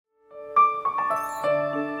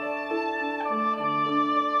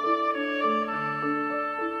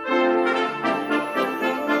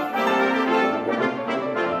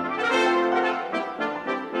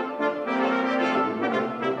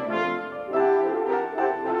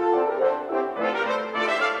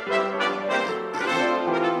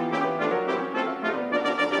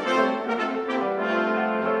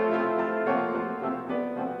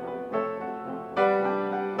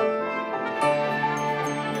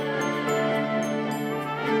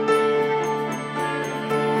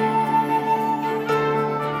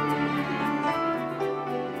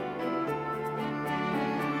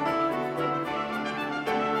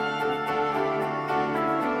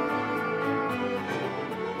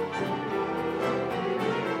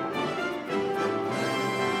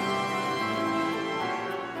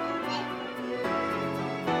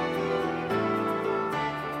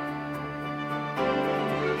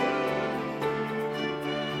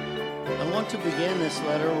want to begin this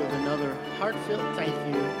letter with another heartfelt thank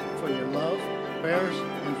you for your love, prayers,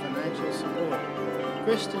 and financial support.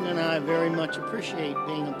 Kristen and I very much appreciate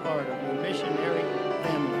being a part of your missionary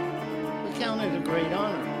family. We count it a great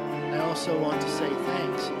honor. I also want to say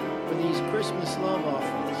thanks for these Christmas love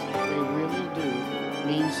offerings. They really do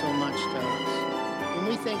mean so much to us. When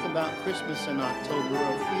we think about Christmas in October,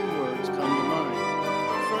 a few words come to mind.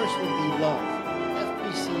 First would be love.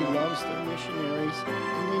 FBC loves their missionaries,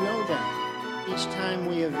 and we know that. Each time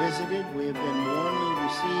we have visited, we have been warmly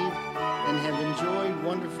received and have enjoyed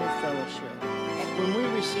wonderful fellowship. When we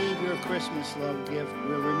receive your Christmas love gift,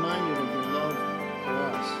 we're reminded of your love for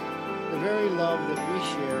us, the very love that we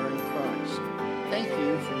share in Christ. Thank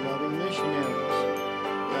you for loving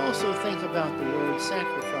missionaries. We also think about the word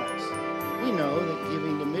sacrifice. We know that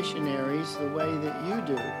giving to missionaries the way that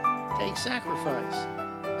you do takes sacrifice.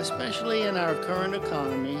 Especially in our current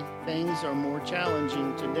economy, things are more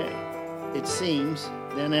challenging today, it seems,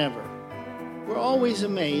 than ever. We're always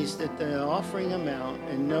amazed at the offering amount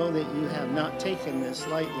and know that you have not taken this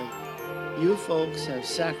lightly. You folks have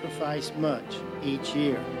sacrificed much each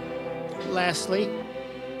year. Lastly,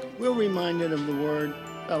 we're reminded of the word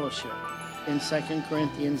fellowship. In 2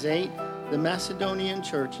 Corinthians 8, the Macedonian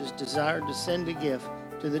churches desired to send a gift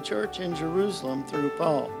to the church in Jerusalem through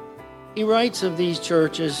Paul. He writes of these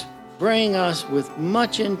churches, praying us with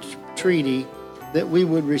much entreaty that we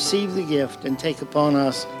would receive the gift and take upon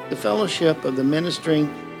us the fellowship of the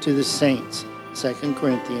ministering to the saints, 2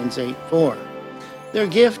 Corinthians 8:4. Their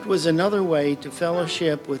gift was another way to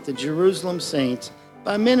fellowship with the Jerusalem saints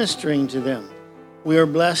by ministering to them. We are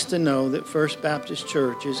blessed to know that First Baptist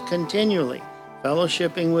Church is continually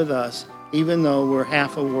fellowshipping with us, even though we're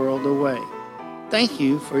half a world away. Thank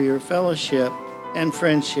you for your fellowship and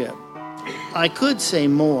friendship. I could say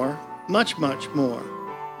more, much more,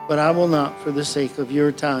 but I will not for the sake of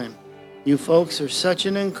your time. You folks are such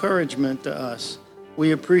an encouragement to us.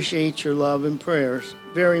 We appreciate your love and prayers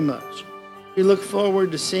very much. We look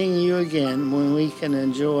forward to seeing you again when we can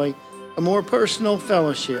enjoy a more personal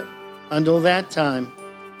fellowship. Until that time,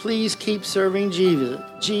 please keep serving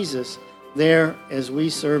Jesus there as we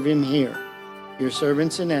serve him here. Your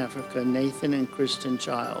servants in Africa, Nathan and Kristen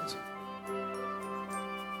Childs.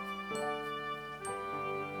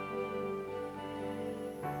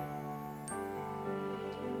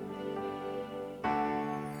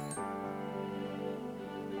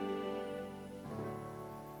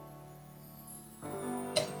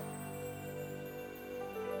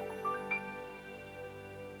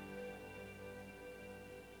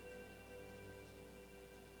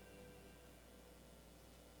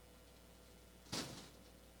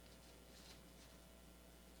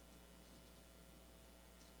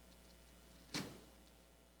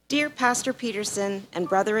 Dear Pastor Peterson and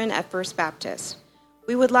brethren at First Baptist,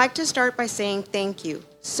 we would like to start by saying thank you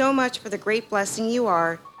so much for the great blessing you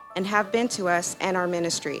are and have been to us and our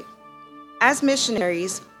ministry. As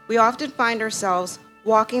missionaries, we often find ourselves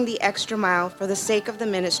walking the extra mile for the sake of the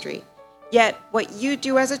ministry. Yet what you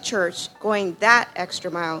do as a church, going that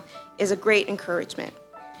extra mile, is a great encouragement.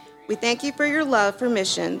 We thank you for your love for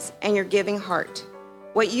missions and your giving heart.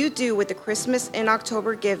 What you do with the Christmas in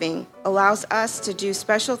October giving allows us to do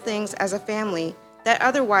special things as a family that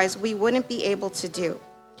otherwise we wouldn't be able to do.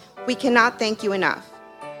 We cannot thank you enough.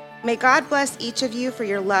 May God bless each of you for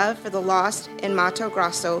your love for the lost in Mato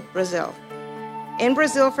Grosso, Brazil. In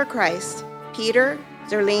Brazil for Christ, Peter,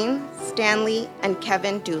 Zerlene, Stanley, and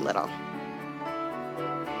Kevin Doolittle.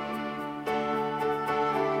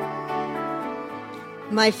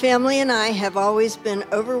 My family and I have always been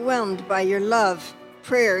overwhelmed by your love,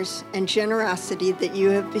 prayers, and generosity that you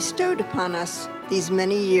have bestowed upon us these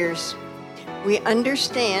many years. We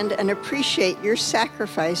understand and appreciate your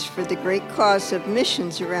sacrifice for the great cause of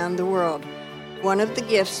missions around the world. One of the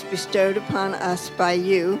gifts bestowed upon us by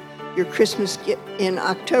you, your Christmas in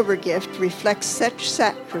October gift, reflects such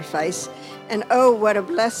sacrifice, and oh, what a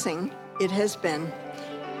blessing it has been.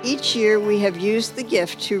 Each year we have used the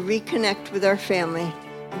gift to reconnect with our family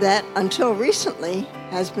that, until recently,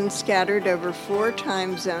 has been scattered over 4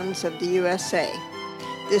 time zones of the USA.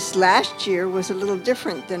 This last year was a little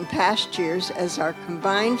different than past years, as our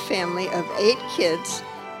combined family of 8 kids,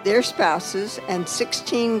 their spouses, and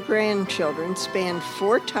 16 grandchildren spanned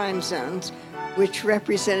 4 time zones, which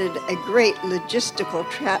represented a great logistical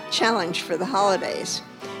challenge for the holidays.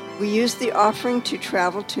 We used the offering to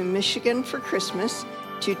travel to Michigan for Christmas,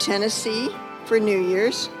 to Tennessee for New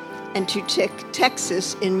Year's, and to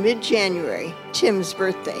Texas in mid-January, Tim's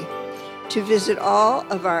birthday, to visit all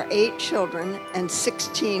of our 8 children and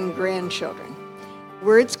 16 grandchildren.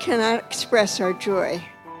 Words cannot express our joy.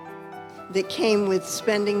 that came with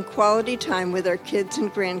spending quality time with our kids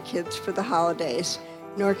and grandkids for the holidays,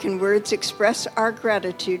 nor can words express our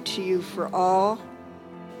gratitude to you for all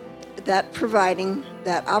that providing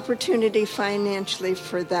that opportunity financially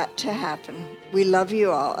for that to happen. We love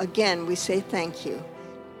you all. Again, we say thank you.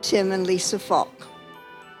 Tim and Lisa Falk.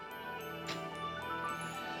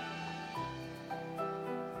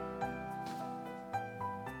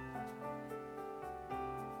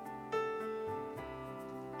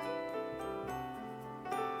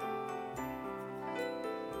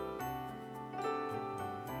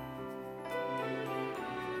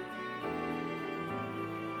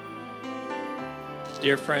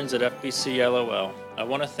 Dear friends at FBC LOL, I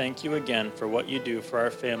want to thank you again for what you do for our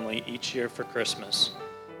family each year for Christmas.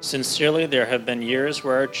 Sincerely, there have been years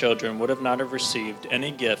where our children would not have received any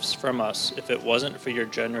gifts from us if it wasn't for your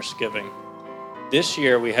generous giving. This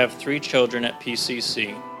year, we have 3 children at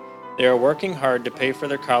PCC. They are working hard to pay for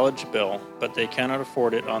their college bill, but they cannot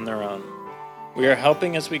afford it on their own. We are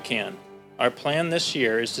helping as we can. Our plan this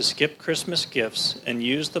year is to skip Christmas gifts and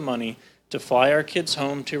use the money to fly our kids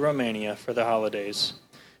home to Romania for the holidays.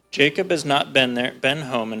 Jacob has not been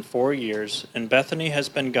home in 4 years, and Bethany has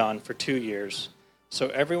been gone for 2 years. So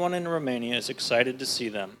everyone in Romania is excited to see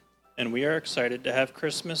them, and we are excited to have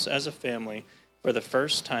Christmas as a family for the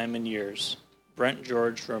first time in years. Brent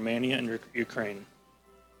George, Romania and Ukraine.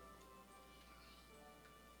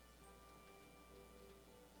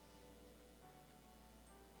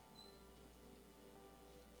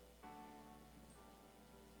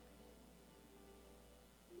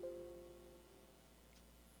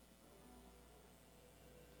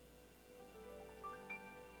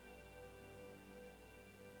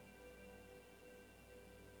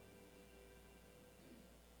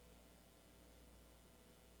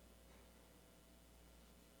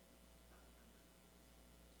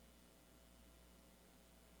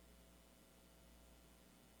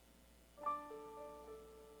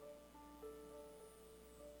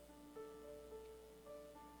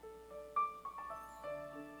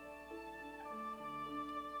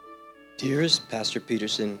 Dearest Pastor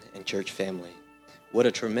Peterson and church family, what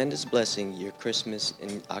a tremendous blessing your Christmas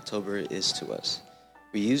in October is to us.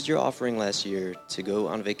 We used your offering last year to go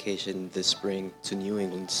on vacation this spring to New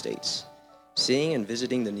England states. Seeing and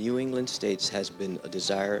visiting the New England states has been a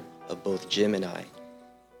desire of both Jim and I.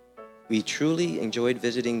 We truly enjoyed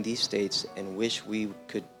visiting these states and wish we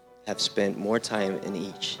could have spent more time in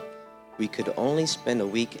each. We could only spend a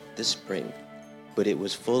week this spring, but it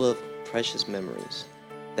was full of precious memories.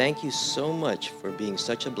 Thank you so much for being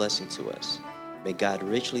such a blessing to us. May God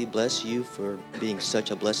richly bless you for being such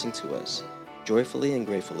a blessing to us. Joyfully and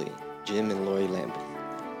gratefully, Jim and Lori Lambeth,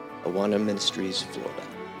 Awana Ministries, Florida.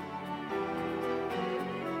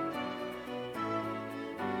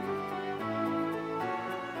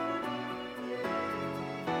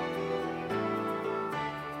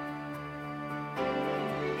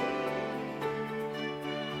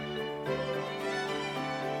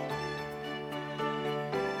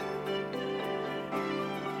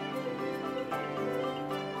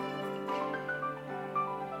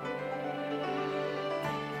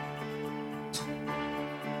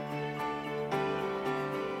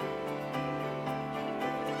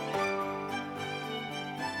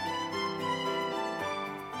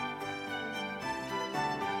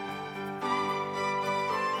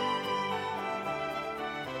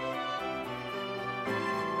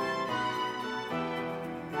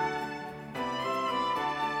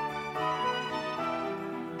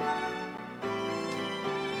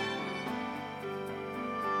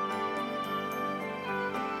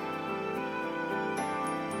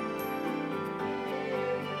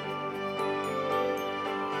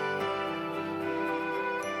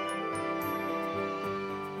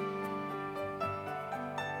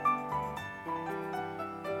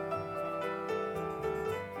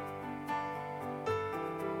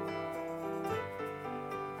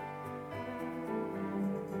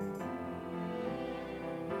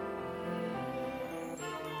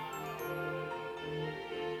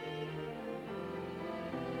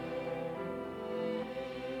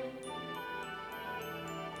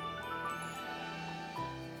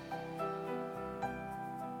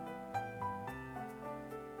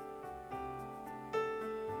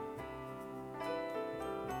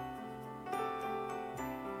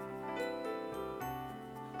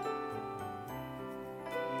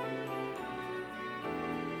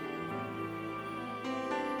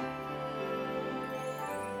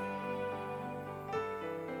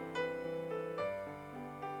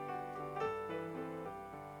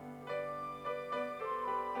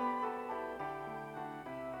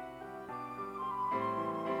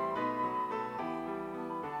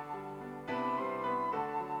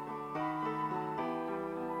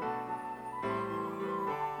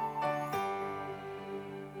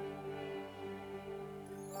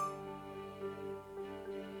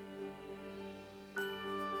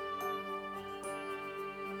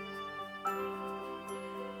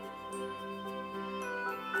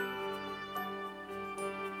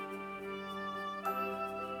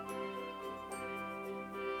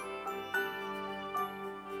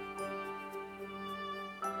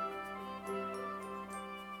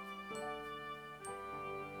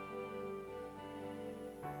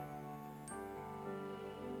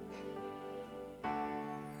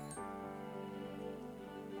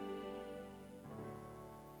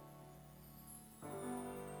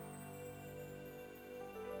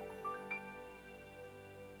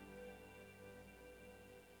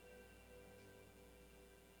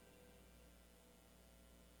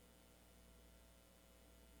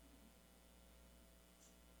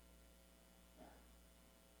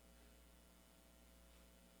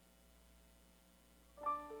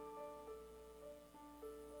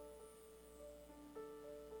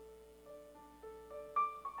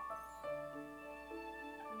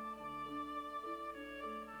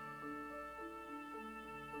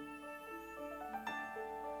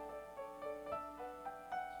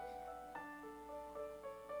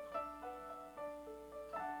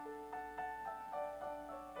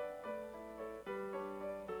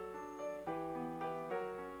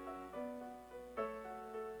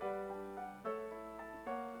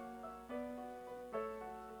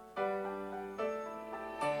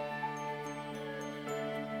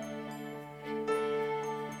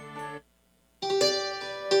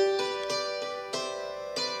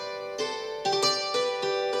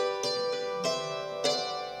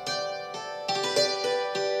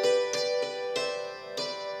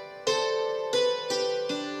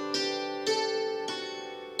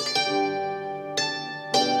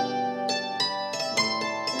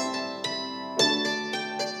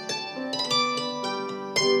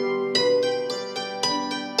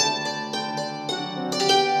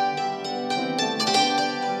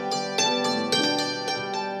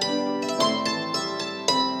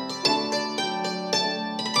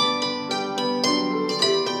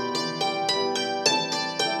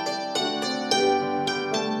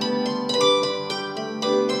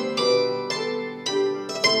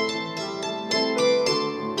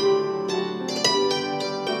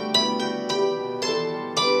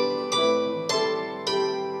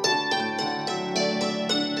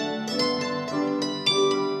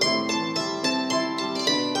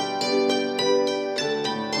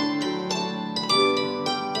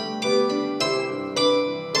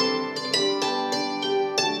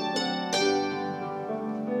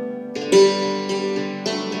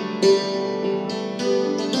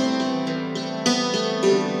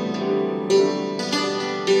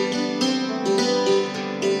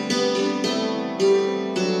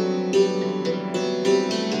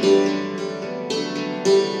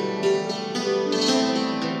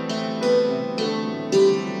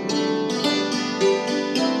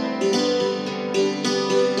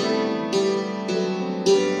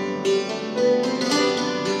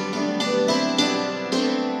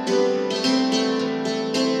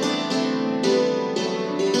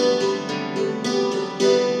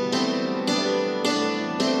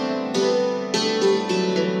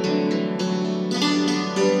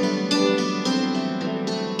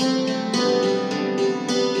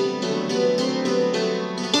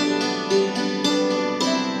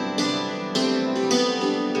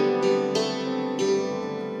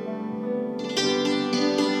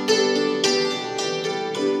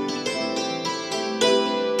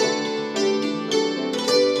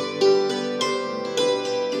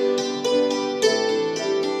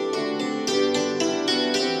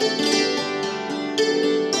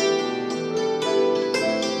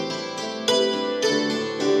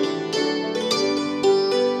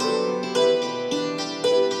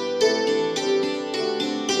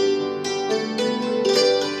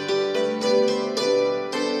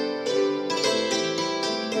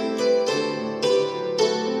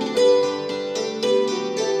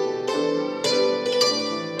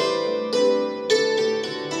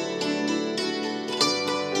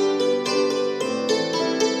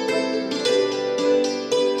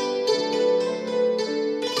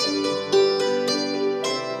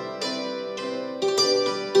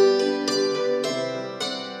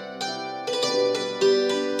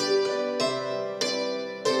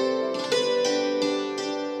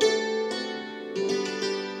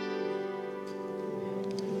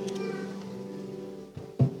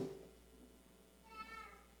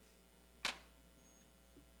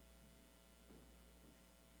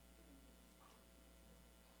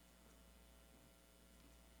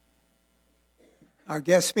 Our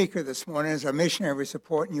guest speaker this morning is our missionary we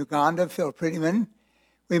support in Uganda, Phil Prettyman.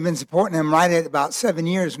 We've been supporting him right at about 7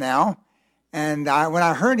 years now. And when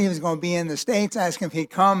I heard he was going to be in the States, I asked him if he'd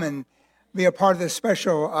come and be a part of this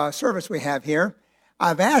special service we have here.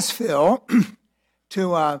 I've asked Phil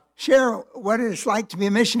to share what it's like to be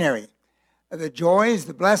a missionary, the joys,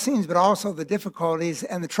 the blessings, but also the difficulties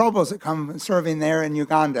and the troubles that come from serving there in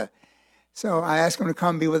Uganda. So I asked him to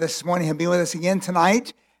come be with us this morning. He'll be with us again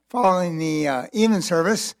tonight, following the evening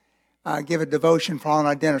service, give a devotion following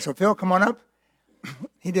our dinner. So Phil, come on up.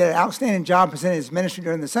 He did an outstanding job presenting his ministry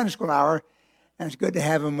during the Sunday school hour, and it's good to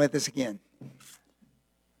have him with us again.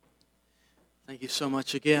 Thank you so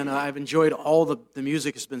much again. I've enjoyed all the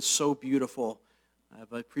music. Has been so beautiful.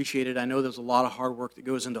 I've appreciated it. I know there's a lot of hard work that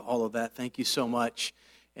goes into all of that. Thank you so much.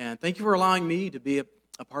 And thank you for allowing me to be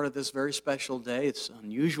a part of this very special day. It's an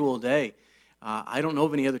unusual day. I don't know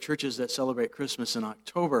of any other churches that celebrate Christmas in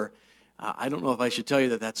October. I don't know if I should tell you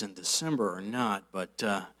that that's in December or not, but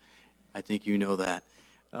I think you know that.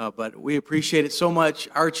 But we appreciate it so much.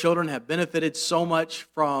 Our children have benefited so much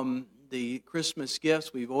from the Christmas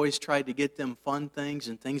gifts. We've always tried to get them fun things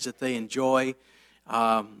and things that they enjoy.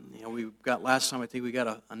 We got last time, I think we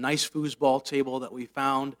got a nice foosball table that we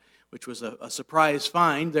found, which was a surprise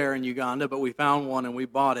find there in Uganda, but we found one and we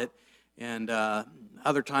bought it. And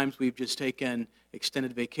other times we've just taken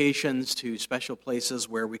extended vacations to special places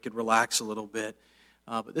where we could relax a little bit.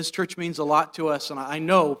 But this church means a lot to us, and I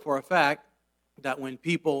know for a fact that when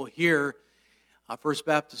people hear First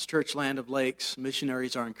Baptist Church Land of Lakes,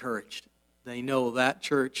 missionaries are encouraged. They know that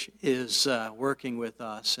church is working with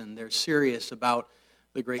us, and they're serious about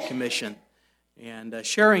the Great Commission and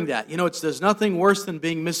sharing that. There's nothing worse than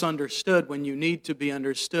being misunderstood when you need to be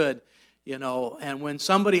understood, and when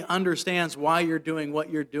somebody understands why you're doing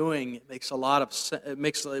what you're doing, it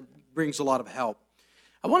brings a lot of help.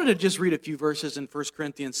 I wanted to just read a few verses in 1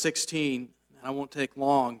 Corinthians 16, and I won't take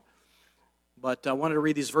long. But I wanted to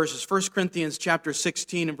read these verses. 1 Corinthians chapter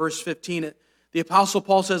 16 and verse 15. The Apostle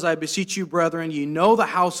Paul says, I beseech you, brethren, ye know the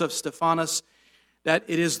house of Stephanas, that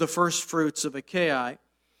it is the first fruits of Achaia,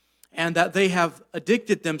 and that they have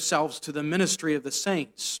addicted themselves to the ministry of the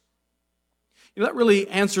saints. That really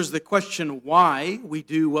answers the question why we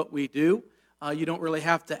do what we do. You don't really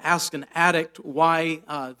have to ask an addict why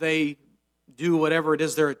they do whatever it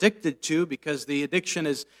is they're addicted to, because the addiction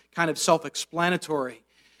is kind of self-explanatory.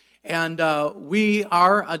 And we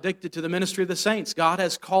are addicted to the ministry of the saints. God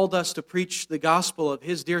has called us to preach the gospel of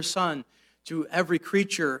His dear Son to every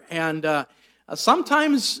creature. And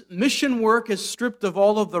sometimes mission work is stripped of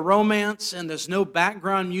all of the romance, and there's no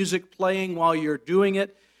background music playing while you're doing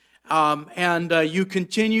it. And you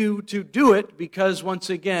continue to do it because, once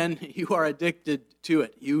again, you are addicted to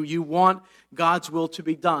it. You want God's will to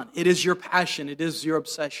be done. It is your passion. It is your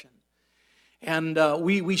obsession. And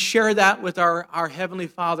we share that with our Heavenly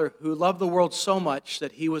Father, who loved the world so much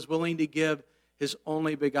that He was willing to give His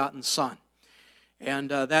only begotten Son.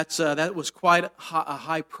 And that was quite a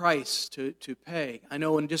high price to pay. I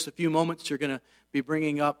know in just a few moments you're going to be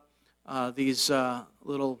bringing up these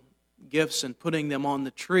little gifts and putting them on the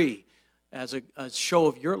tree as a show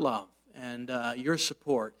of your love and your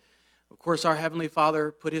support. Of course, our Heavenly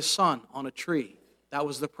Father put His Son on a tree. That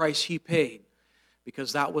was the price He paid,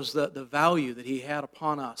 because that was the value that He had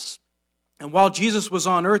upon us. And while Jesus was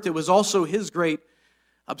on earth, it was also His great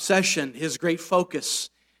obsession, His great focus.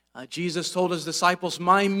 Jesus told His disciples,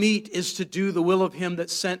 my meat is to do the will of Him that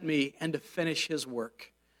sent me and to finish His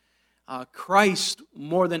work. Christ,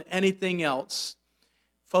 more than anything else,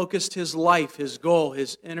 focused His life, His goal,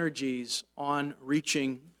 His energies on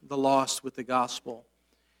reaching the lost with the gospel.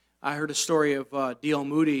 I heard a story of D.L.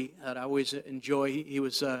 Moody that I always enjoy. He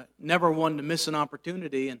was never one to miss an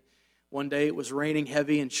opportunity. And one day it was raining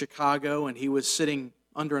heavy in Chicago, and he was sitting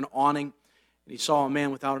under an awning, and he saw a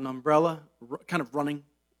man without an umbrella kind of running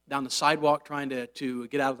down the sidewalk trying to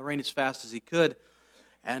get out of the rain as fast as he could.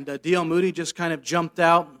 And D.L. Moody just kind of jumped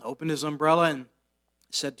out, opened his umbrella, and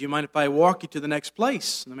said, do you mind if I walk you to the next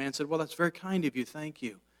place? And the man said, well, that's very kind of you, thank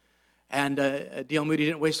you. And D.L. Moody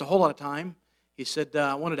didn't waste a whole lot of time. He said,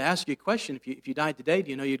 I wanted to ask you a question. If you died today, do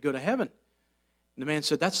you know you'd go to heaven? And the man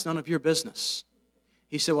said, that's none of your business.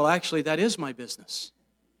 He said, well, actually, that is my business.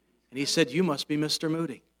 And he said, you must be Mr.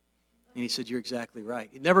 Moody. And he said, you're exactly right.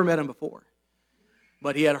 He'd never met him before.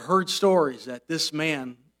 But he had heard stories that this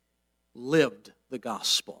man lived the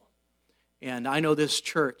gospel. And I know this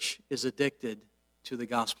church is addicted to the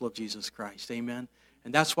gospel of Jesus Christ. Amen?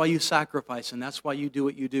 And that's why you sacrifice, and that's why you do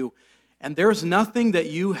what you do. And there's nothing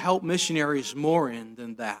that you help missionaries more in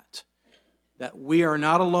than that we are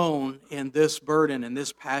not alone in this burden and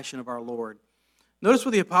this passion of our Lord. Notice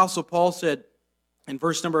what the Apostle Paul said In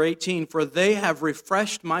verse number 18, for they have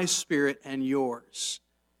refreshed my spirit and yours.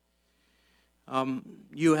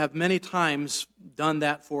 You have many times done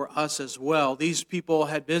that for us as well. These people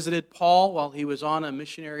had visited Paul while he was on a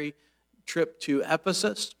missionary trip to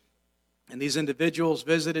Ephesus. And these individuals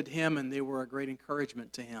visited him, and they were a great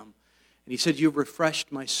encouragement to him. And he said, you've refreshed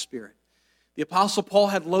my spirit. The Apostle Paul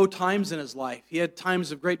had low times in his life. He had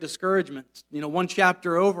times of great discouragement. One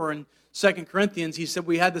chapter over in 2 Corinthians, he said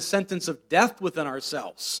we had the sentence of death within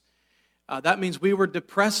ourselves. That means we were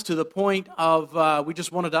depressed to the point of we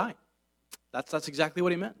just want to die. That's exactly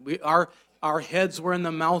what he meant. Our heads were in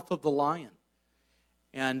the mouth of the lion.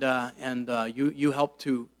 And you helped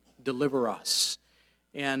to deliver us.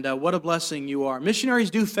 And what a blessing you are.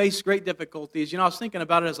 Missionaries do face great difficulties. I was thinking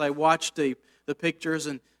about it as I watched the pictures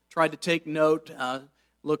and tried to take note,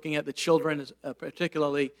 looking at the children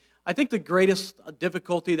particularly. I think the greatest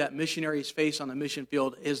difficulty that missionaries face on the mission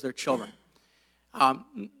field is their children.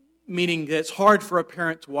 Meaning that it's hard for a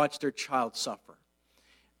parent to watch their child suffer.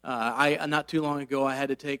 Not too long ago, I had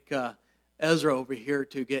to take Ezra over here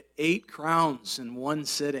to get 8 crowns in one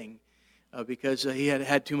sitting because he had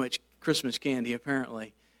had too much Christmas candy,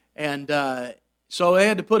 apparently. And so I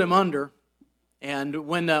had to put him under. And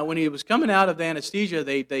when he was coming out of the anesthesia,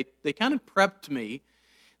 they kind of prepped me.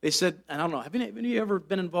 They said, I don't know, have you ever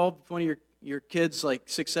been involved with one of your kids, like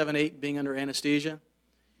 6, 7, 8, being under anesthesia?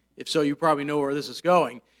 If so, you probably know where this is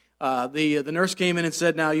going. The nurse came in and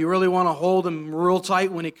said, now, you really want to hold him real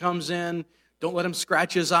tight when he comes in. Don't let him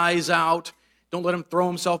scratch his eyes out. Don't let him throw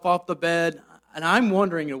himself off the bed. And I'm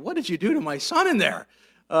wondering, what did you do to my son in there?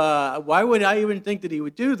 Why would I even think that he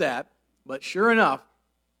would do that? But sure enough,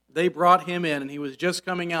 they brought him in, and he was just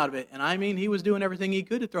coming out of it. And I mean, he was doing everything he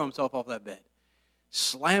could to throw himself off that bed.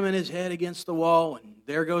 Slamming his head against the wall, and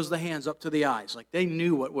there goes the hands up to the eyes. Like they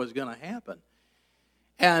knew what was going to happen.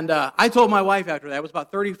 And I told my wife after that, it was about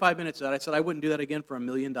 35 minutes of that, I said I wouldn't do that again for $1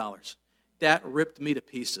 million. That ripped me to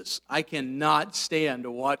pieces. I cannot stand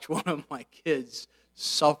to watch one of my kids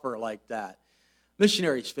suffer like that.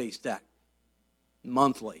 Missionaries face that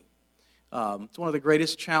monthly. It's one of the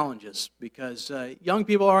greatest challenges because young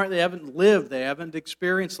people they haven't lived, they haven't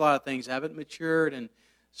experienced a lot of things, haven't matured, and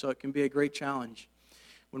so it can be a great challenge.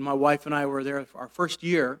 When my wife and I were there our first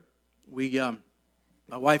year,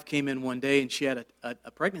 my wife came in one day and she had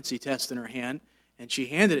a pregnancy test in her hand, and she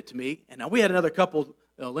handed it to me. And now we had another couple,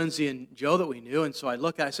 Lindsay and Joe, that we knew, and so I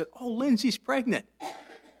looked at it, I said, oh, Lindsay's pregnant.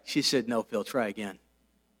 She said, no, Phil, try again.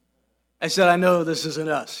 I said, I know this isn't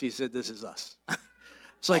us. She said, this is us.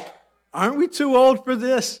 It's like, aren't we too old for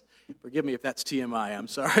this? Forgive me if that's TMI, I'm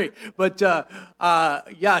sorry. But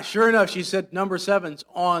yeah, sure enough, she said number 7's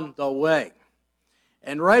on the way.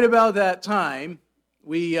 And right about that time,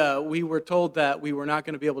 we were told that we were not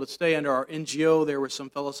going to be able to stay under our NGO. There were some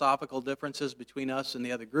philosophical differences between us and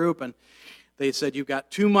the other group, and they said, you've got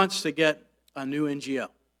 2 months to get a new NGO.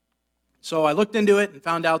 So I looked into it and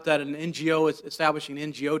found out that establishing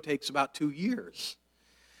an NGO takes about 2 years.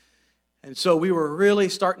 And so we were really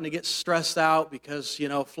starting to get stressed out because,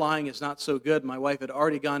 flying is not so good. My wife had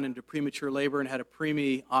already gone into premature labor and had a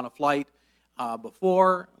preemie on a flight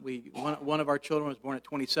before. One of our children was born at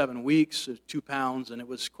 27 weeks, 2 pounds, and it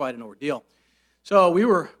was quite an ordeal. So we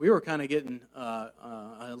were kind of getting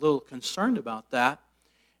a little concerned about that.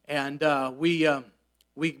 And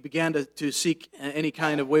we began to seek any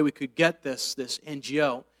kind of way we could get this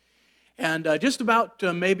NGO. And just about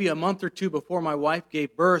maybe a month or 2 before my wife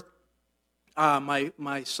gave birth,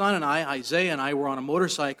 my son and I, Isaiah and I, were on a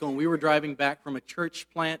motorcycle, and we were driving back from a church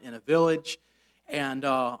plant in a village. And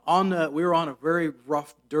we were on a very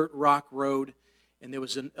rough dirt rock road, and there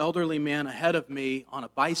was an elderly man ahead of me on a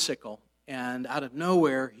bicycle. And out of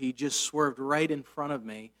nowhere, he just swerved right in front of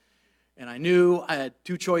me. And I knew I had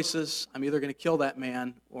 2 choices. I'm either going to kill that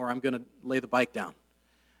man or I'm going to lay the bike down.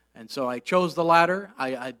 And so I chose the latter.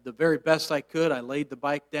 I the very best I could, I laid the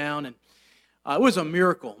bike down, and it was a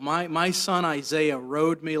miracle. My son Isaiah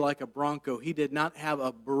rode me like a bronco. He did not have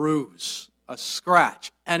a bruise, a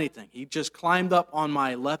scratch, anything. He just climbed up on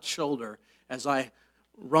my left shoulder as I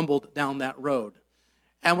rumbled down that road.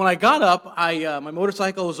 And when I got up, my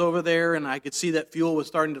motorcycle was over there, and I could see that fuel was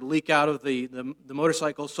starting to leak out of the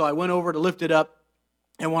motorcycle. So I went over to lift it up,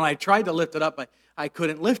 and when I tried to lift it up, I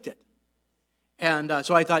couldn't lift it. And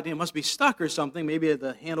so I thought it must be stuck or something. Maybe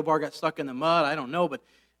the handlebar got stuck in the mud. I don't know, but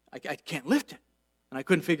I can't lift it. And I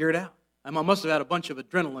couldn't figure it out. I must have had a bunch of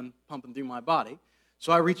adrenaline pumping through my body.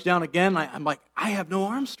 So I reached down again. I'm like, I have no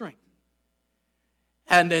arm strength.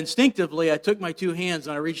 And instinctively, I took my 2 hands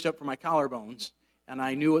and I reached up for my collarbones. And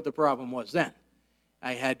I knew what the problem was then.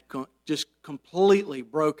 I had just completely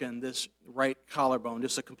broken this right collarbone,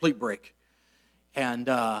 just a complete break. And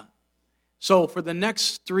so for the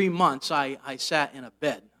next 3 months, I sat in a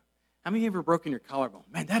bed. How many of you ever broken your collarbone?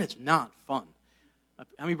 Man, that is not fun.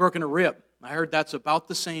 How many broken a rib? I heard that's about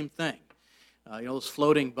the same thing. Those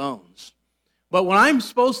floating bones. But when I'm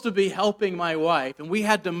supposed to be helping my wife, and we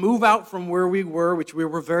had to move out from where we were, which we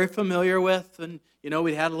were very familiar with, and,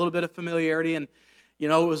 we had a little bit of familiarity, and, it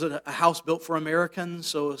was a house built for Americans,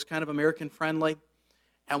 so it was kind of American-friendly.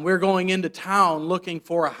 And we're going into town looking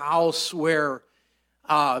for a house where,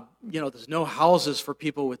 there's no houses for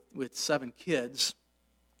people with 7 kids,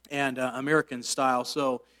 and American style.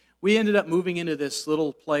 So we ended up moving into this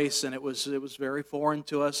little place, and it was very foreign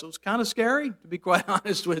to us. It was kind of scary, to be quite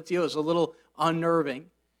honest with you. It was a little unnerving.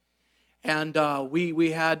 And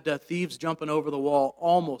we had thieves jumping over the wall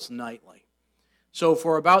almost nightly. So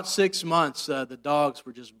for about 6 months, the dogs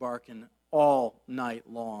were just barking all night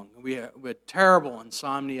long. We had terrible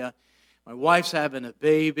insomnia. My wife's having a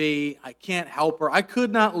baby. I can't help her. I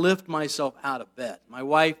could not lift myself out of bed. My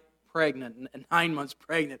wife, pregnant, 9 months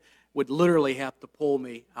pregnant, would literally have to pull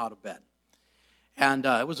me out of bed. And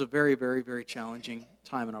it was a very, very, very challenging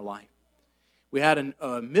time in our life. We had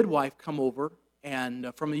a midwife come over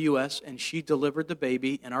and from the U.S., and she delivered the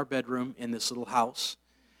baby in our bedroom in this little house.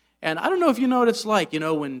 And I don't know if you know what it's like,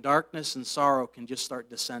 when darkness and sorrow can just start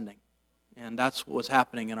descending. And that's what was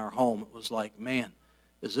happening in our home. It was like, man,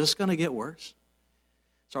 is this going to get worse?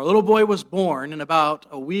 So our little boy was born, and about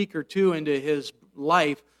a week or 2 into his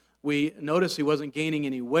life, we noticed he wasn't gaining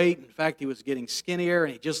any weight. In fact, he was getting skinnier,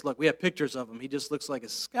 and we have pictures of him. He just looks like a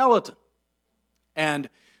skeleton. And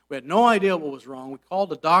we had no idea what was wrong. We called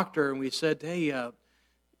the doctor, and we said, hey,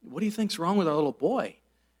 what do you think's wrong with our little boy?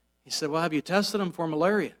 He said, well, have you tested him for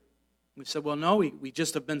malaria? We said, well, no, we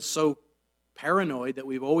just have been so paranoid that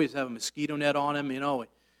we've always have a mosquito net on him.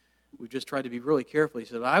 We've just tried to be really careful. He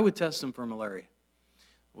said, I would test him for malaria.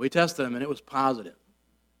 We tested him, and it was positive.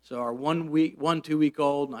 So our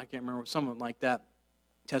 2-week-old, I can't remember, someone like that,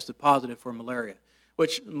 tested positive for malaria.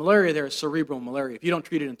 Which malaria there is cerebral malaria. If you don't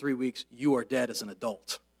treat it in 3 weeks, you are dead as an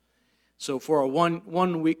adult. So for a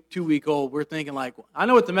 2-week-old, we're thinking like, I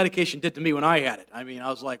know what the medication did to me when I had it. I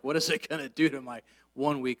was like, what is it going to do to my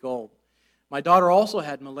 1-week-old? My daughter also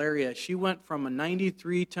had malaria. She went from a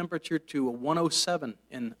 93 temperature to a 107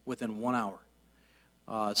 within 1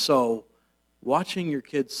 hour. So watching your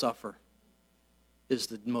kids suffer is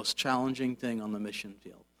the most challenging thing on the mission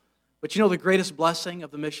field. But the greatest blessing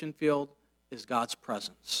of the mission field is God's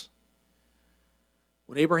presence.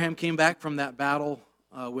 When Abraham came back from that battle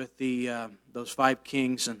with those 5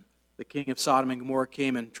 kings, and the king of Sodom and Gomorrah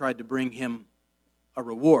came and tried to bring him a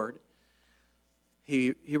reward,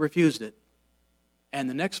 he refused it. And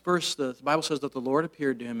the next verse, the Bible says that the Lord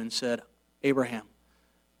appeared to him and said, Abraham,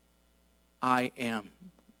 I am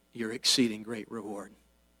your exceeding great reward.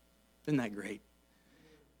 Isn't that great?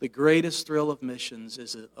 The greatest thrill of missions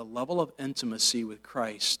is a level of intimacy with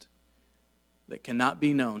Christ that cannot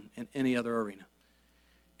be known in any other arena.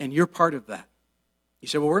 And you're part of that. You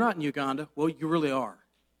say, well, we're not in Uganda. Well, you really are.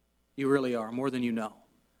 You really are, more than you know.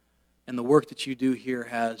 And the work that you do here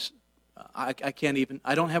has, I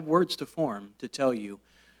don't have words to form to tell you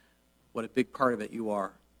what a big part of it you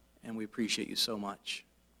are. And we appreciate you so much.